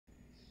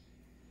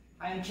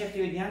I'm Chef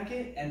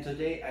Jahnke, and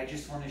today I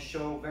just want to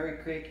show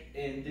very quick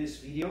in this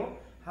video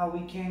how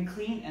we can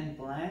clean and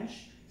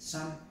blanch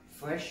some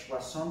fresh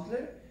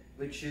huauzontle,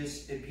 which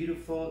is a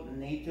beautiful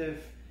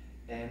native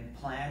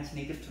plant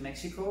native to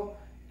Mexico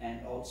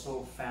and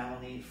also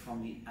family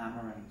from the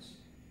amaranth.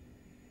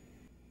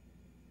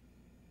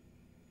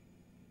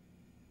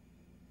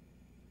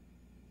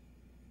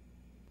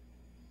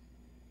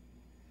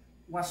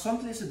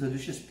 Huauzontle is a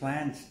delicious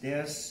plant.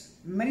 There's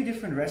many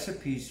different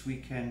recipes we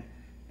can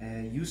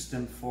use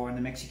them for. In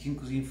the Mexican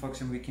cuisine, for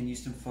example, we can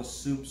use them for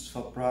soups,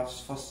 for broths,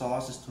 for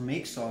sauces, to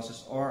make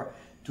sauces, or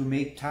to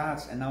make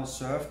tarts and now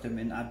serve them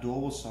in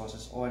adobo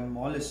sauces or in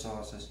mole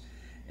sauces.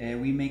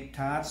 We make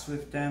tarts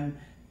with them,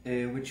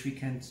 which we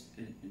can,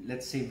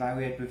 let's say,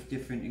 vary with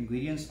different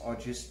ingredients or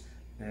just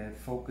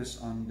focus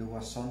on the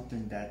huauzontle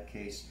in that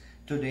case.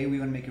 Today we're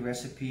going to make a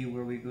recipe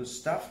where we go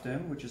stuff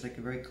them, which is like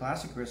a very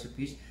classic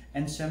recipe,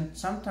 and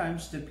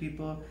sometimes the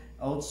people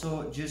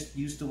also just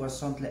use the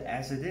huauzontle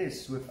as it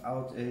is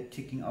without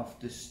taking off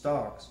the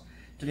stalks.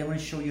 Today I want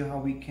to show you how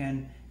we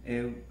can,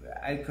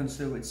 I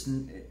consider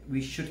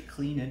we should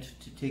clean it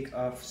to take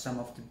off some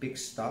of the big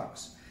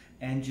stalks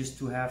and just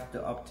to have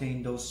to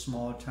obtain those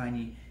small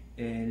tiny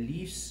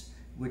leaves,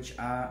 which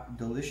are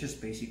delicious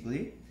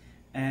basically.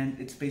 And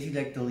it's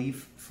basically like the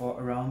leaf for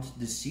around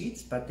the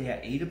seeds, but they are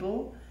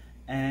edible.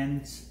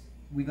 And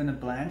we're gonna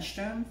blanch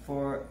them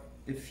for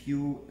a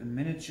few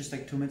minutes, just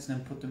like 2 minutes, and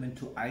then put them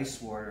into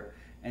ice water,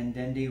 and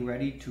then they're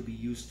ready to be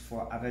used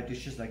for other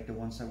dishes like the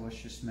ones I was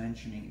just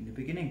mentioning in the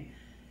beginning.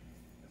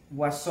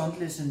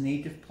 Huauzontle is a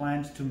native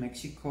plant to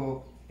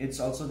Mexico. It's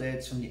also there,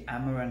 it's from the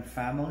amaranth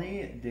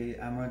family. The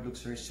amaranth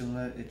looks very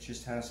similar, it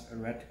just has a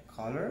red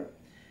color.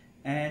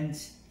 And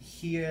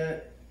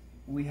here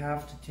we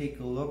have to take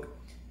a look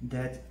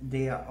that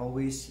they are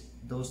always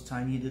those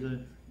tiny little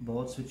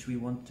bolts which we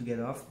want to get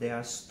off. They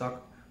are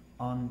stuck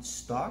on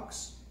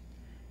stalks,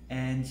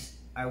 and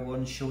I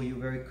want to show you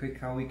very quick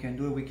how we can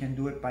do it. We can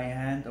do it by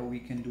hand, or we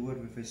can do it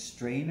with a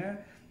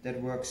strainer.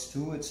 That works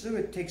too.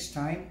 It takes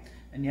time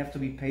and you have to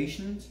be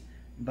patient,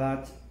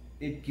 but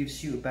it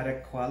gives you a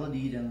better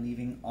quality than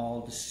leaving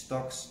all the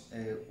stalks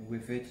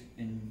with it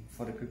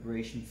for the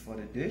preparation for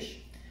the dish.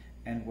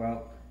 And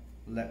well,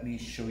 let me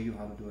show you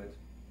how to do it.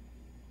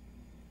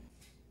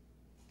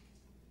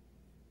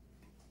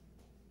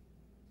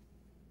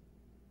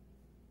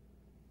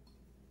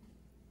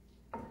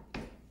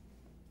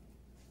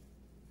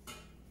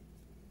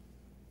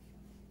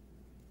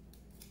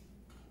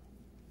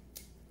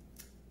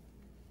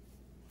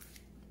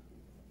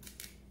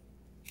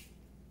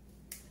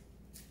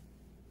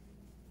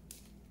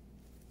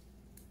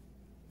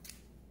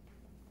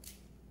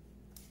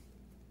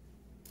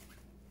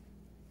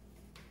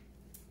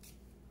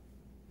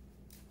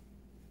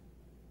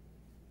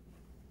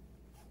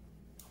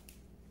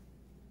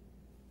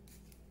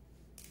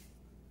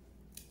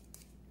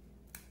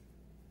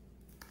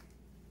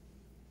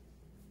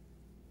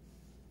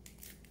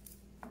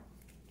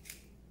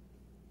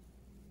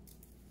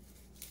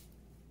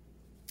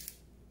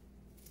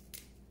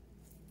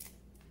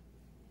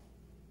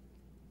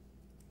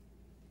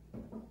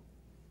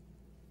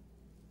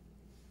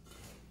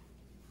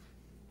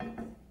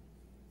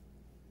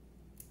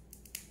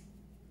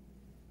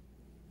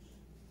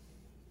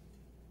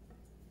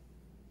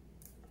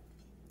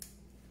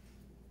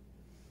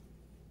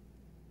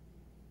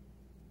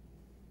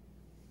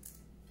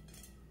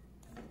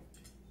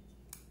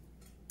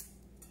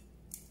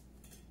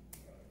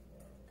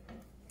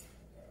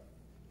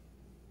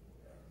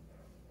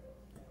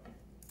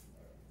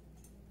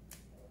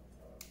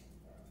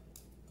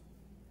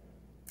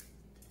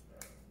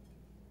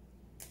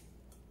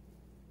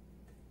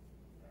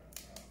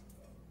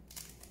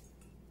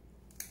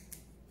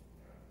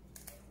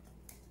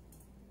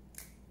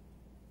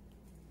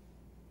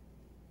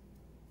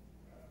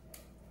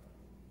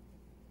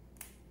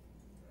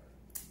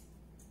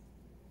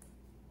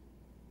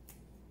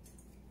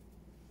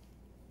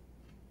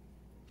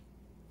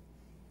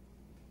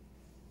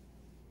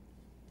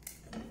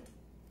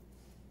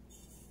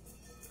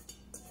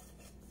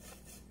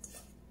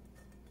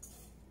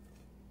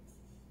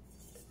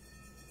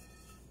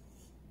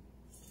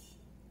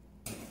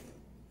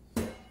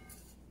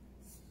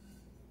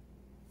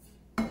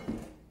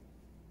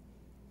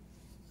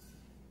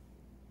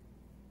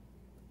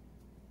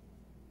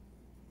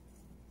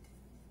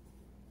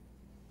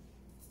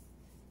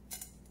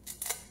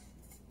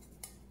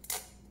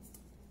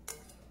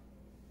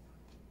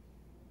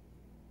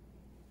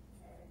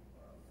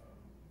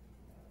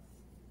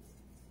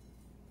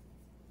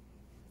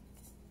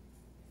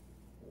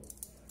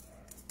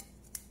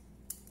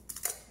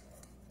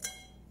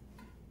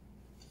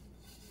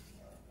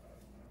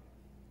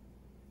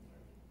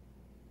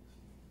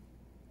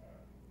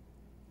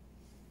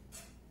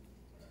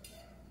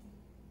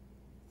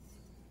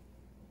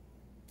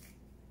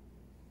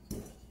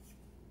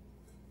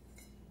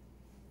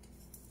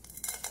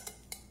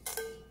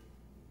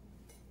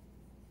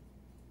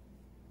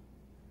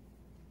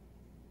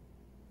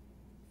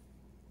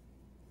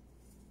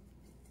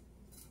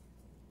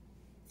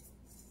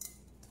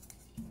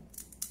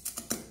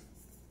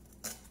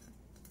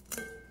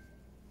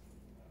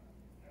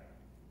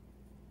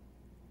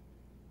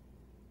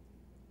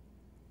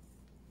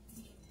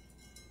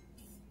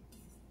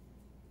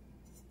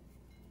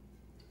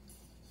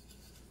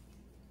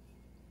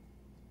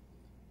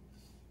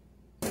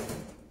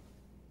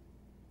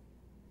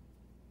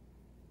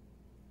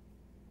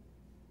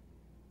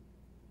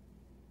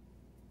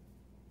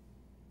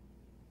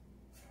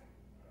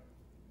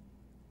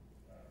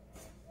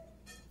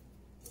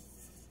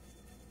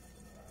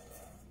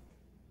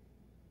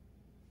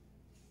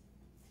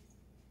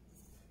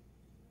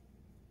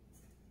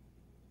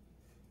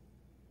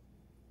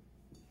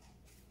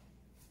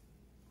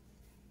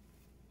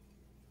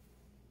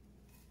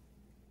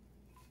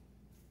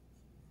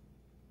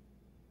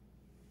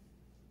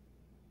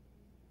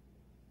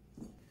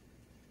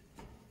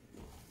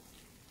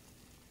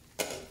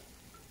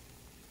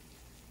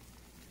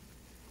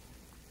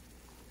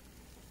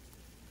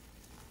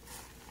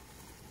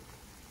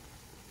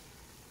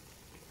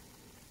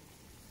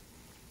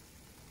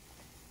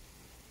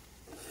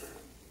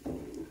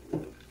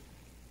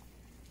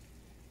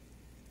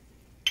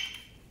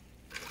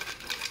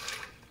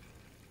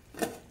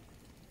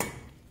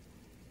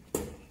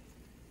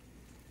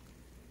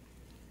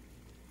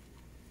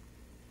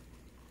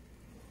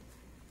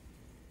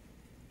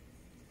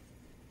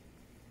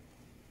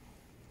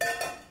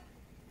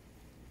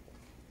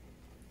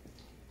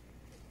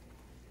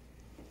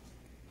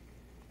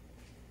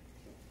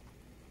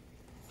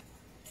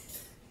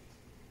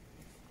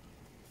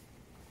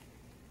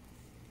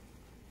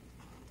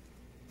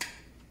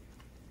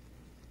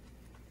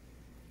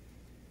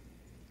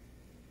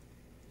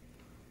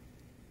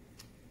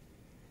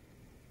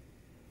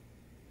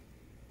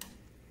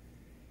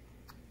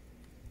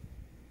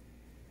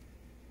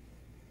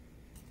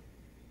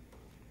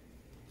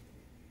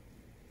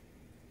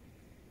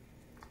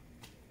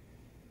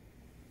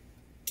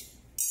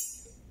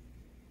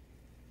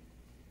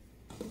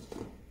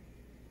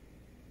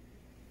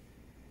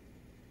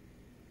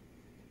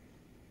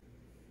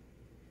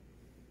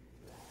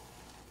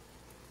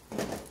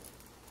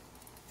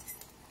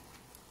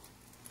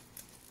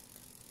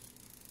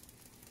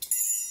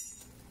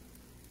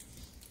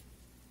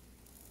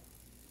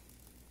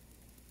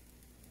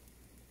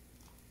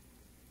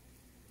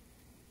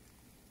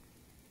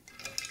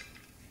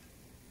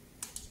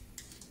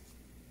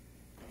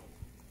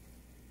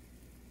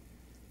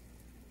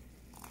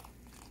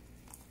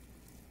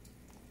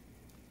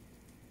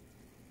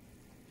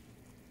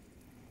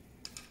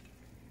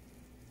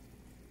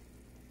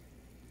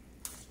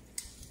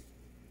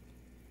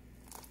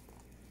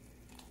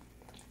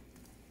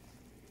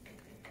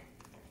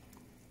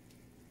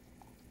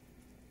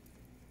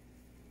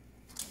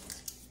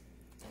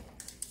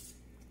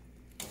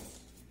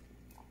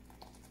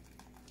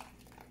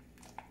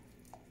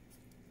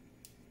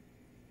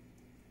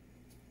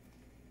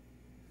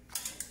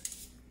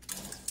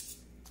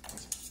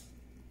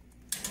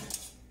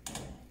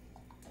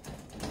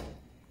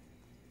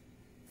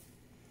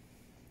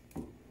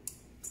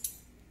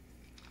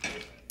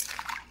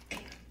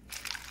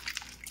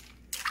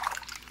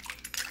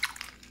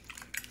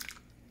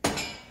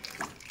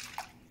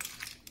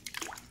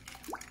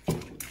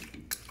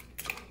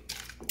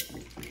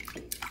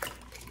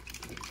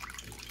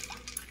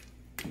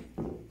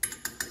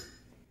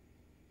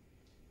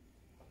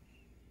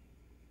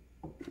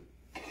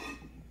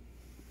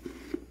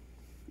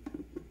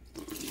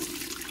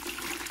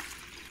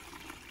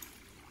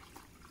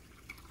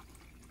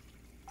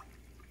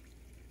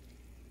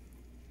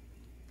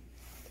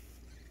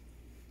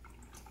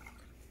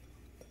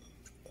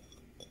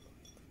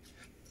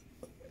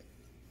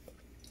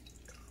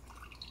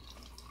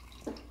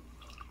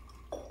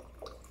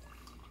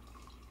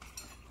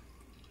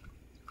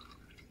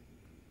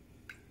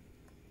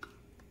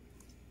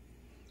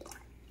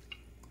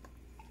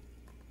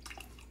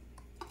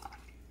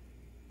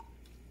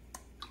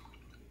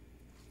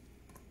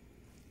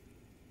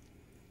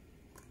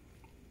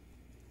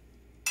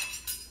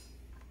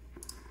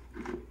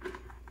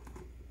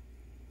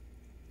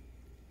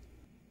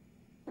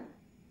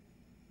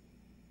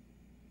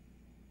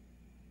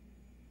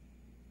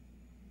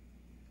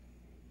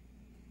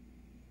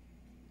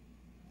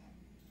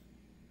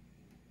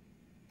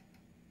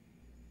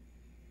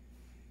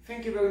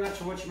 Thank you very much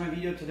for watching my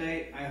video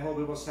today. I hope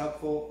it was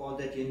helpful or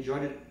that you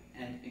enjoyed it.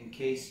 And in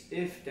case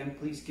if, then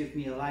please give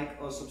me a like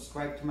or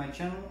subscribe to my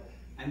channel.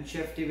 I'm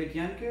Chef David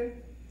Jahnke.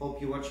 Hope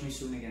you watch me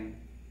soon again.